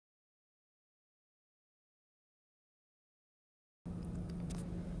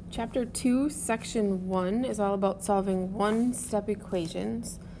Chapter 2, Section 1 is all about solving one-step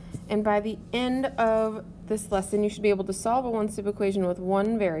equations. And by the end of this lesson, you should be able to solve a one-step equation with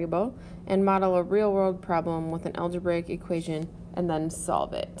one variable and model a real-world problem with an algebraic equation and then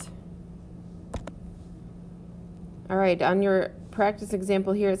solve it. All right, on your practice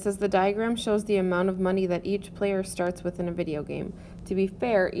example here, it says the diagram shows the amount of money that each player starts with in a video game. To be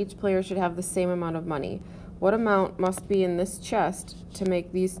fair, each player should have the same amount of money. What amount must be in this chest to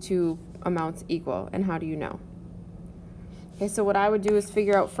make these two amounts equal, and how do you know? Okay, so what I would do is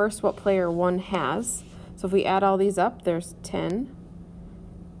figure out first what player 1 has. So if we add all these up, there's 10,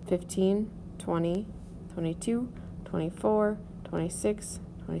 15, 20, 22, 24, 26,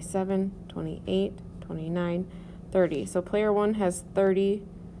 27, 28, 29, 30. So player 1 has 30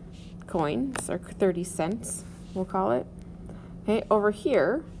 coins, or 30 cents, we'll call it. Okay, over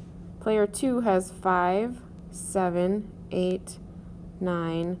here, player 2 has 5, 7, 8,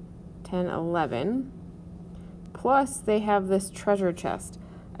 9, 10, 11. Plus, they have this treasure chest.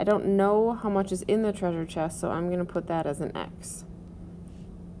 I don't know how much is in the treasure chest, so I'm going to put that as an X.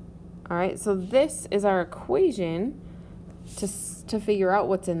 All right, so this is our equation to figure out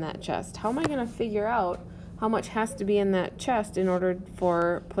what's in that chest. How am I going to figure out how much has to be in that chest in order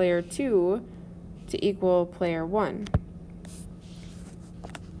for player 2 to equal player 1?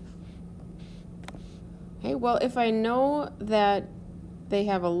 Okay, well, if I know that they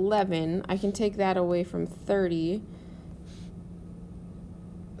have 11, I can take that away from 30.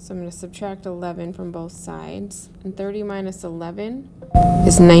 So I'm going to subtract 11 from both sides. And 30 minus 11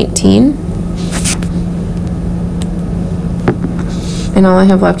 is 19. And all I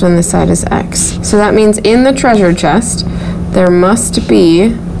have left on this side is X. So that means in the treasure chest, there must be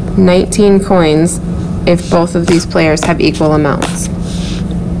 19 coins if both of these players have equal amounts.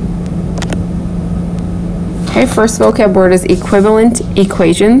 Okay, first vocab word is equivalent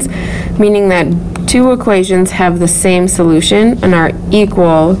equations, meaning that two equations have the same solution and are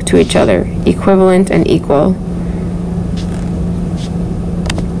equal to each other. Equivalent and equal.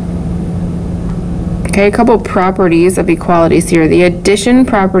 Okay, a couple properties of equalities here. The addition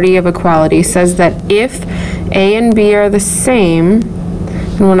property of equality says that if A and B are the same,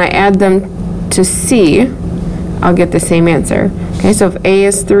 and when I add them to C, I'll get the same answer. Okay, so if A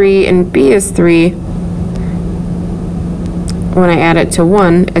is 3 and B is 3, when I add it to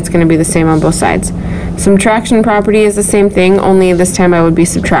 1, it's going to be the same on both sides. Subtraction property is the same thing, only this time I would be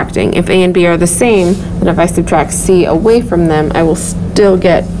subtracting. If A and B are the same, then if I subtract C away from them, I will still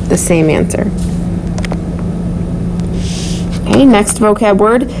get the same answer. Okay, next vocab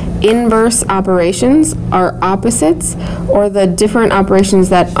word, inverse operations are opposites or the different operations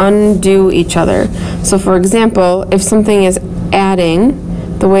that undo each other. So for example, if something is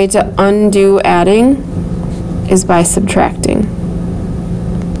adding, the way to undo adding is by subtracting.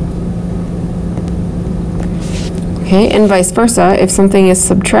 Okay, and vice versa, if something is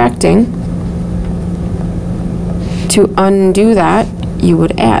subtracting, to undo that, you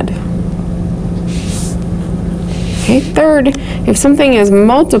would add. Okay, third, if something is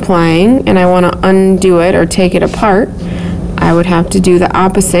multiplying and I want to undo it or take it apart, I would have to do the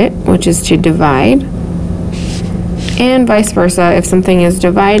opposite, which is to divide. And vice versa, if something is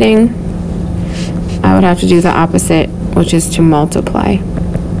dividing, I would have to do the opposite, which is to multiply.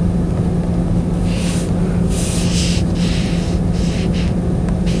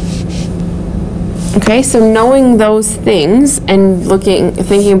 Okay, so knowing those things and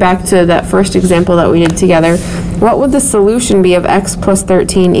thinking back to that first example that we did together, what would the solution be of x plus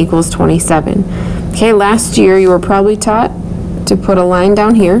 13 equals 27? Okay, last year you were probably taught to put a line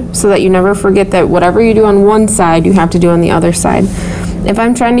down here so that you never forget that whatever you do on one side, you have to do on the other side. If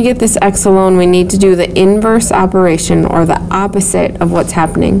I'm trying to get this x alone, we need to do the inverse operation, or the opposite of what's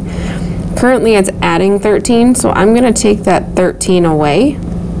happening. Currently it's adding 13, so I'm going to take that 13 away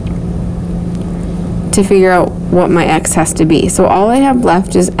to figure out what my x has to be. So all I have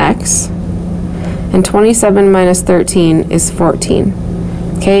left is x, and 27 minus 13 is 14.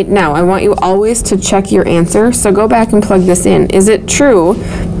 Okay, now I want you always to check your answer, so go back and plug this in. Is it true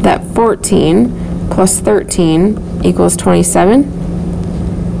that 14 plus 13 equals 27?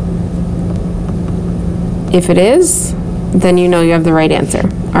 If it is, then you know you have the right answer.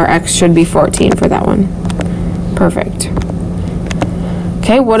 Our x should be 14 for that one. Perfect.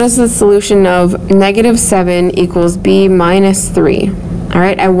 Okay, what is the solution of negative 7 equals b minus 3? All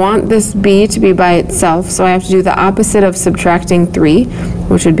right, I want this b to be by itself, so I have to do the opposite of subtracting 3,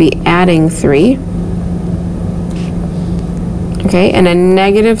 which would be adding 3. Okay, and a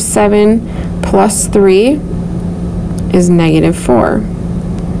negative 7 plus 3 is negative 4.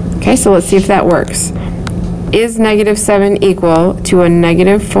 Okay, so let's see if that works. is negative 7 equal to a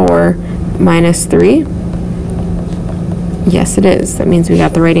negative 4 minus 3? Yes, it is. That means we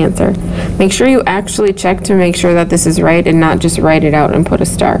got the right answer. Make sure you actually check to make sure that this is right and not just write it out and put a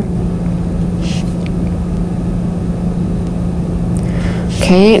star.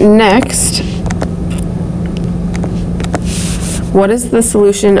 Okay, next. What is the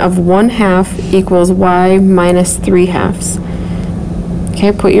solution of 1/2 equals y minus 3/2?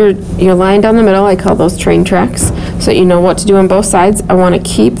 Okay, put your line down the middle. I call those train tracks so that you know what to do on both sides. I want to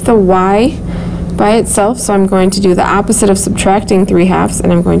keep the y by itself, so I'm going to do the opposite of subtracting 3/2,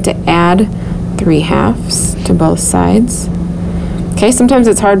 and I'm going to add 3/2 to both sides. Okay, sometimes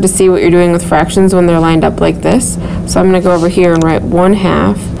it's hard to see what you're doing with fractions when they're lined up like this. So I'm going to go over here and write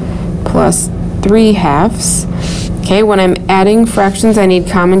 1/2 plus 3/2. Okay, when I'm adding fractions, I need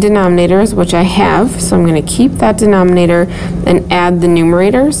common denominators, which I have. So I'm going to keep that denominator and add the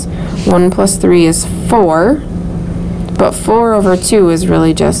numerators. 1 plus 3 is 4, but 4 over 2 is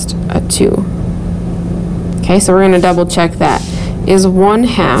really just a 2. Okay, so we're going to double check that. Is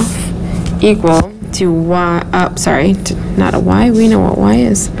 1/2 equal to y, not a y, we know what y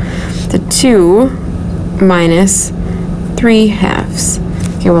is. The 2 minus 3/2.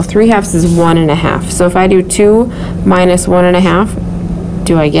 Okay, well 3/2 is 1/2. So if I do 2 minus 1/2,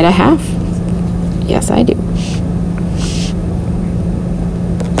 do I get a half? Yes, I do.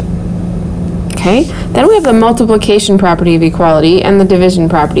 Okay, then we have the multiplication property of equality and the division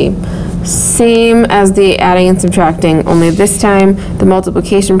property. Same as the adding and subtracting, only this time the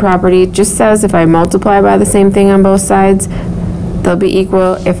multiplication property just says if I multiply by the same thing on both sides, they'll be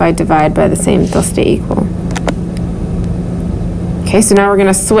equal. If I divide by the same, they'll stay equal. Okay, so now we're going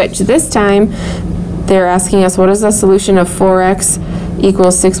to switch. This time, they're asking us what is the solution of 4x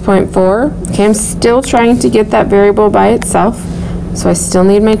equals 6.4. Okay, I'm still trying to get that variable by itself, so I still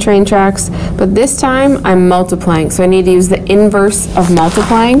need my train tracks, but this time I'm multiplying, so I need to use the inverse of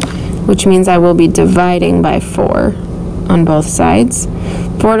multiplying, which means I will be dividing by 4 on both sides.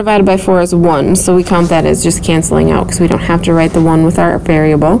 4 divided by 4 is 1, so we count that as just canceling out because we don't have to write the 1 with our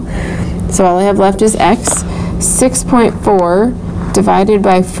variable. So all I have left is x. 6.4 divided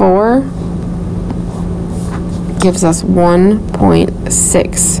by 4 gives us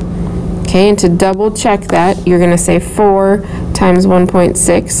 1.6. Okay, and to double check that, you're going to say 4 times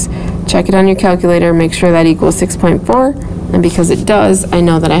 1.6. Check it on your calculator, make sure that equals 6.4, and because it does, I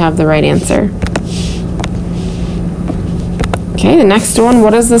know that I have the right answer. Okay, the next one,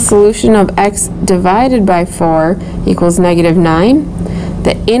 what is the solution of x divided by 4 equals negative 9?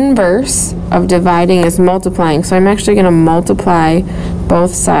 The inverse of dividing is multiplying, so I'm actually going to multiply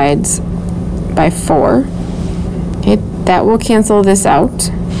both sides by 4. Okay, that will cancel this out.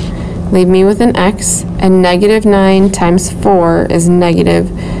 Leave me with an x, and negative 9 times 4 is negative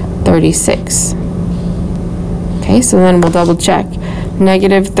 36. Okay, so then we'll double check.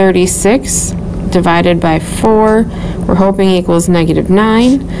 Negative 36 divided by 4, we're hoping equals negative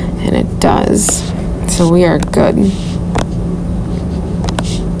 9, and it does. So we are good.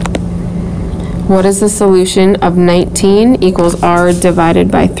 What is the solution of 19 equals r divided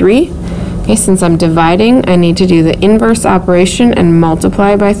by 3? Okay, since I'm dividing, I need to do the inverse operation and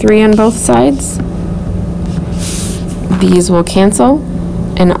multiply by 3 on both sides. These will cancel,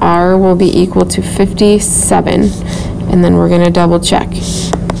 and r will be equal to 57. And then we're going to double check.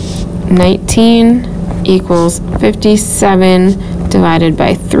 19 equals 57 divided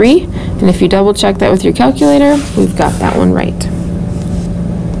by 3. And if you double check that with your calculator, we've got that one right.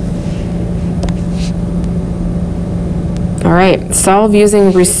 All right, solve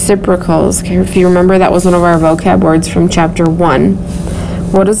using reciprocals. Okay, if you remember, that was one of our vocab words from chapter 1.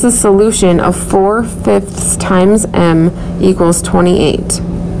 What is the solution of 4/5 times m equals 28?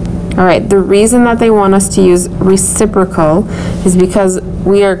 All right, the reason that they want us to use reciprocal is because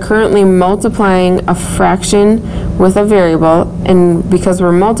we are currently multiplying a fraction with a variable, and because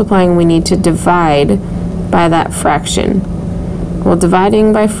we're multiplying, we need to divide by that fraction. Well,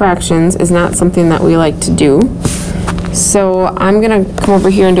 dividing by fractions is not something that we like to do. So I'm going to come over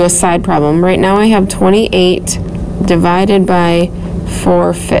here and do a side problem. Right now I have 28 divided by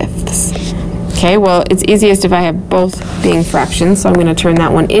 4/5. Okay, well, it's easiest if I have both being fractions, so I'm going to turn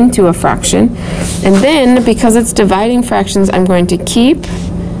that one into a fraction. And then, because it's dividing fractions, I'm going to keep,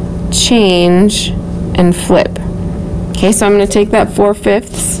 change, and flip. Okay, so I'm going to take that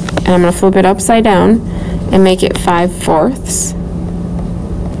 4/5 and I'm going to flip it upside down and make it 5/4.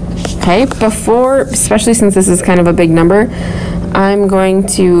 Okay, before, especially since this is kind of a big number, I'm going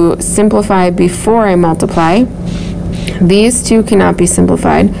to simplify before I multiply. These two cannot be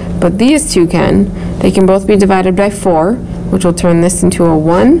simplified, but these two can. They can both be divided by 4, which will turn this into a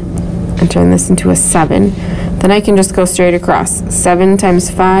 1 and turn this into a 7. Then I can just go straight across. 7 times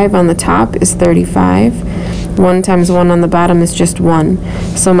 5 on the top is 35. 1 times 1 on the bottom is just 1.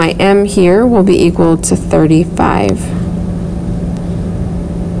 So my m here will be equal to 35.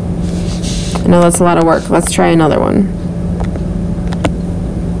 I know that's a lot of work. Let's try another one.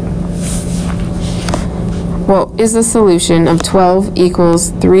 What is the solution of 12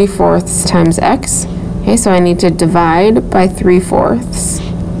 equals 3/4 times x? Okay, so I need to divide by 3/4.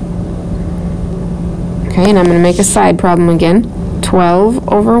 Okay, and I'm going to make a side problem again. 12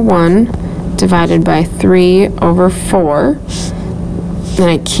 over 1 divided by 3 over 4. Then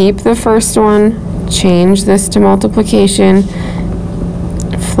I keep the first one, change this to multiplication,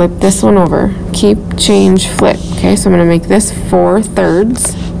 flip this one over. Keep, change, flip. Okay, so I'm going to make this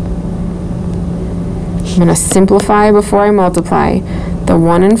 4/3. I'm going to simplify before I multiply. The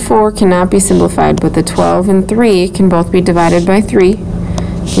 1 and 4 cannot be simplified, but the 12 and 3 can both be divided by 3,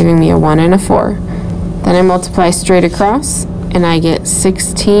 giving me a 1 and a 4. Then I multiply straight across, and I get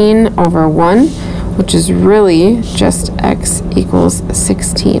 16 over 1, which is really just x equals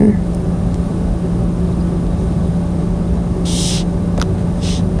 16.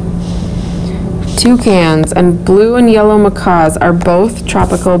 Toucans and blue and yellow macaws are both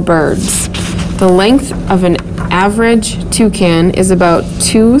tropical birds. The length of an average toucan is about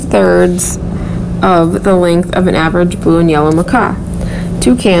 2/3 of the length of an average blue and yellow macaw.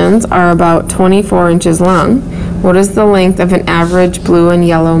 Toucans are about 24 inches long. What is the length of an average blue and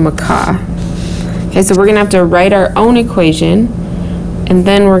yellow macaw? Okay, so we're going to have to write our own equation, and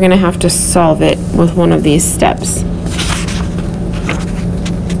then we're going to have to solve it with one of these steps.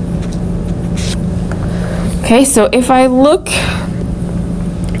 Okay, so if I look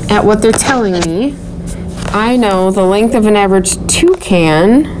at what they're telling me, I know the length of an average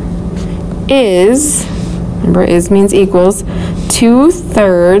toucan is, remember is means equals,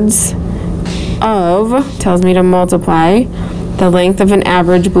 2/3 of, tells me to multiply, the length of an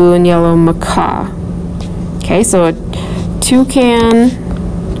average blue and yellow macaw. Okay, so a toucan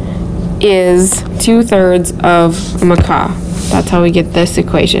is 2/3 of a macaw. That's how we get this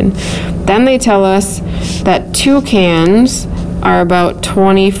equation. Then they tell us that toucans are about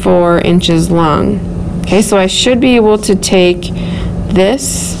 24 inches long. Okay, so I should be able to take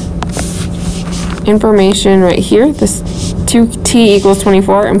this information right here, this t equals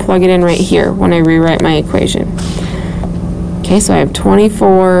 24, and plug it in right here when I rewrite my equation. Okay, so I have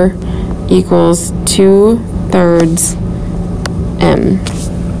 24 equals 2/3 m.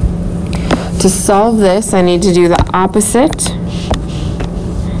 To solve this, I need to do the opposite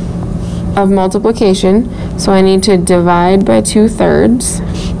of multiplication, so I need to divide by 2/3.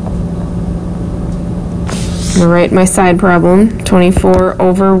 I'm going to write my side problem, 24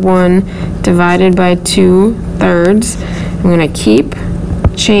 over 1 divided by 2/3. I'm going to keep,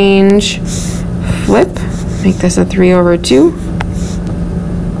 change, flip, make this a 3 over 2.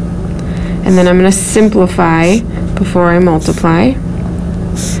 And then I'm going to simplify before I multiply.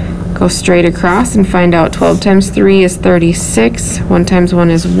 Go straight across and find out 12 times 3 is 36. 1 times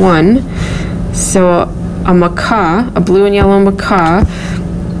 1 is 1. So a macaw, a blue and yellow macaw,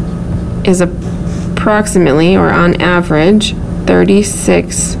 is approximately, or on average,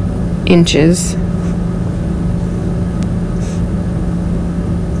 36 inches.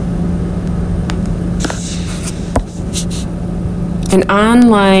 An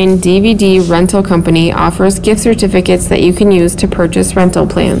online DVD rental company offers gift certificates that you can use to purchase rental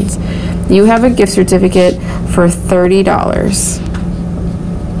plans. You have a gift certificate for $30.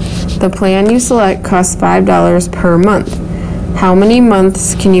 The plan you select costs $5 per month. How many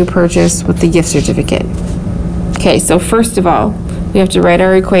months can you purchase with the gift certificate? Okay, so first of all, we have to write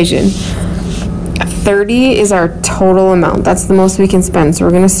our equation. 30 is our total amount. That's the most we can spend. So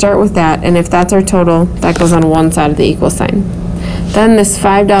we're going to start with that, and if that's our total, that goes on one side of the equal sign. Then this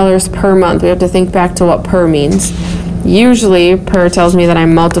 $5 per month, we have to think back to what per means. Usually, per tells me that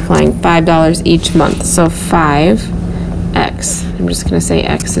I'm multiplying $5 each month. So 5x. I'm just going to say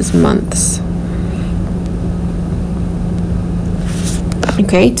x is months.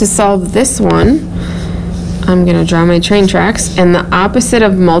 Okay, to solve this one, I'm going to draw my train tracks. And the opposite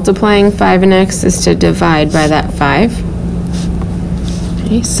of multiplying 5 and x is to divide by that 5.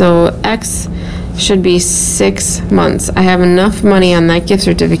 Okay, so x should be 6 months. I have enough money on that gift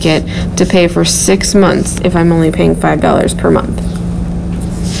certificate to pay for 6 months if I'm only paying $5 per month.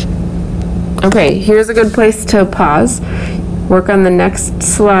 Okay, here's a good place to pause. Work on the next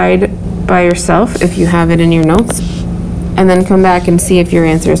slide by yourself if you have it in your notes, and then come back and see if your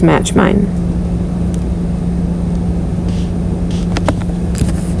answers match mine.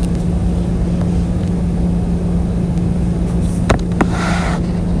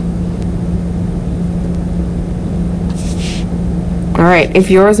 All right, if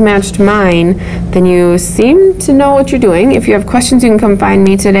yours matched mine, then you seem to know what you're doing. If you have questions, you can come find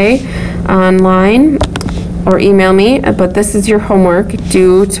me today online or email me, but this is your homework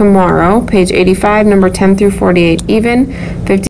due tomorrow, page 85, number 10 through 48, even 50.